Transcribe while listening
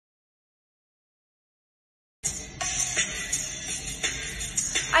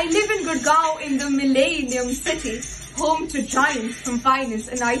I live in Gurgaon in the Millennium City, home to giants from finance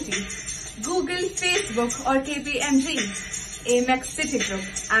and IT. Google, Facebook or KPMG, Amex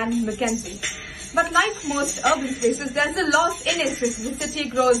Citigroup and McKinsey. But like most urban places, there's a loss in its space. The city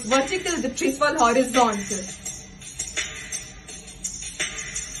grows vertical, the trees fall horizontal.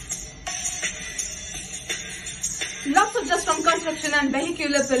 Lots of dust from construction and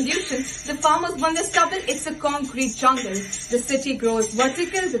vehicular pollution. The farmers burn their stubble, it's a concrete jungle. The city grows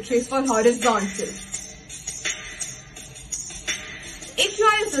vertical, the trees fall horizontal.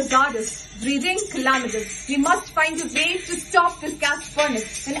 AQI is hazardous, breathing calamitous. We must find a way to stop this gas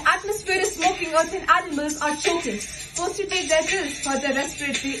furnace. When the atmosphere is smoking, earth and animals are choking. Forced to take their pills for their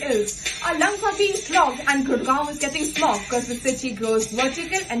respiratory ills. Our lungs are being clogged and Gurgaon is getting smog because the city grows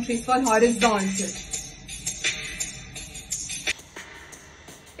vertical and trees fall horizontal.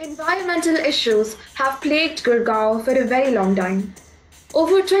 Environmental issues have plagued Gurgaon for a very long time.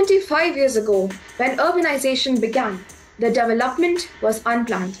 Over 25 years ago, when urbanization began, the development was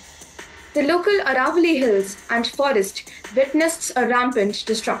unplanned. The local Aravalli hills and forest witnessed a rampant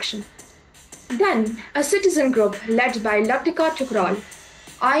destruction. Then, a citizen group led by Latika Thukral,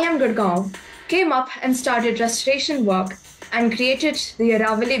 I Am Gurgaon, came up and started restoration work and created the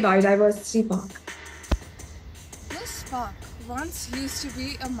Aravalli Biodiversity Park. This park once used to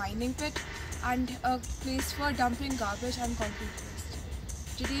be a mining pit and a place for dumping garbage and concrete waste.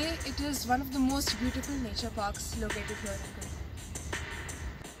 Today, it is one of the most beautiful nature parks located here in Gurgaon.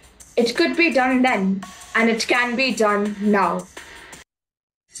 It could be done then, and it can be done now.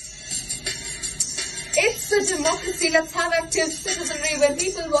 It's a democracy. Let's have active citizenry where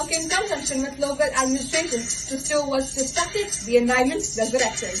people work in conjunction with local administration to store what's destructed, the environment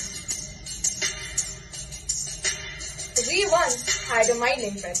resurrected. We once had a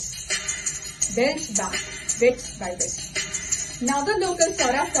mining pit, built back bit by bit. Now the local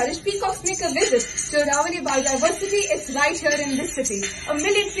flora flourish. Peacocks make a visit to Aravalli Biodiversity. It's right here in this city. A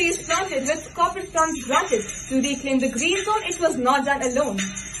million trees planted with corporate funds granted to reclaim the green zone. It was not done alone.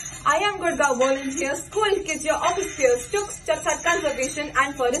 I Am Gurgaon volunteers, school kids, your office peers took steps at conservation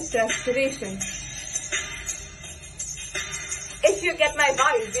and forest restoration. If you get my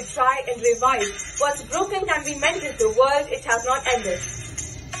vibe, we try and revive. What's broken can be mended, the world it has not ended.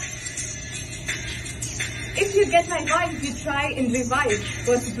 If you get my vibe, we try and revive.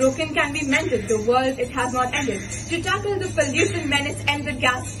 What's broken can be mended, the world it has not ended. To tackle the pollution menace and the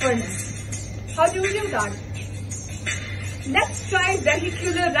gas furnace. How do we do that? Let's try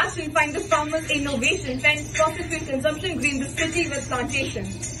vehicular ration, find the farmer's innovation, fence fossil fuel consumption, green the city with plantation.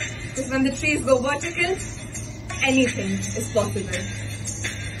 Because when the trees go vertical, anything is possible.